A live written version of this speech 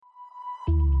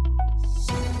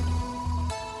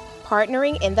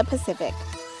partnering in the Pacific.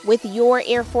 With your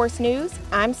Air Force news,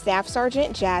 I'm Staff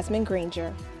Sergeant Jasmine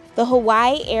Granger. The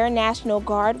Hawaii Air National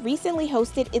Guard recently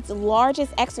hosted its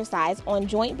largest exercise on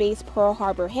Joint Base Pearl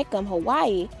Harbor Hickam,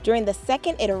 Hawaii, during the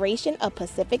second iteration of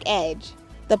Pacific Edge.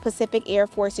 The Pacific Air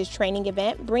Force's training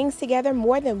event brings together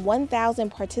more than 1,000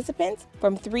 participants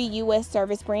from 3 U.S.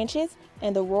 service branches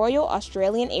and the Royal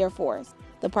Australian Air Force.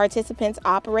 The participants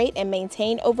operate and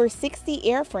maintain over 60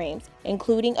 airframes,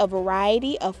 including a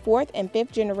variety of 4th and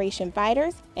 5th generation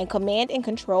fighters and command and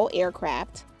control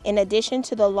aircraft. In addition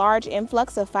to the large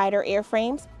influx of fighter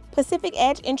airframes, Pacific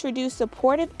Edge introduced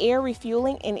supportive air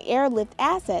refueling and airlift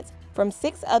assets from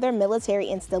 6 other military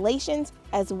installations,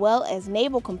 as well as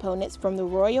naval components from the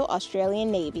Royal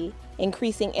Australian Navy,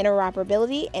 increasing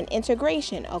interoperability and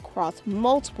integration across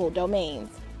multiple domains.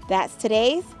 That's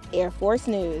today's Air Force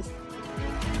News.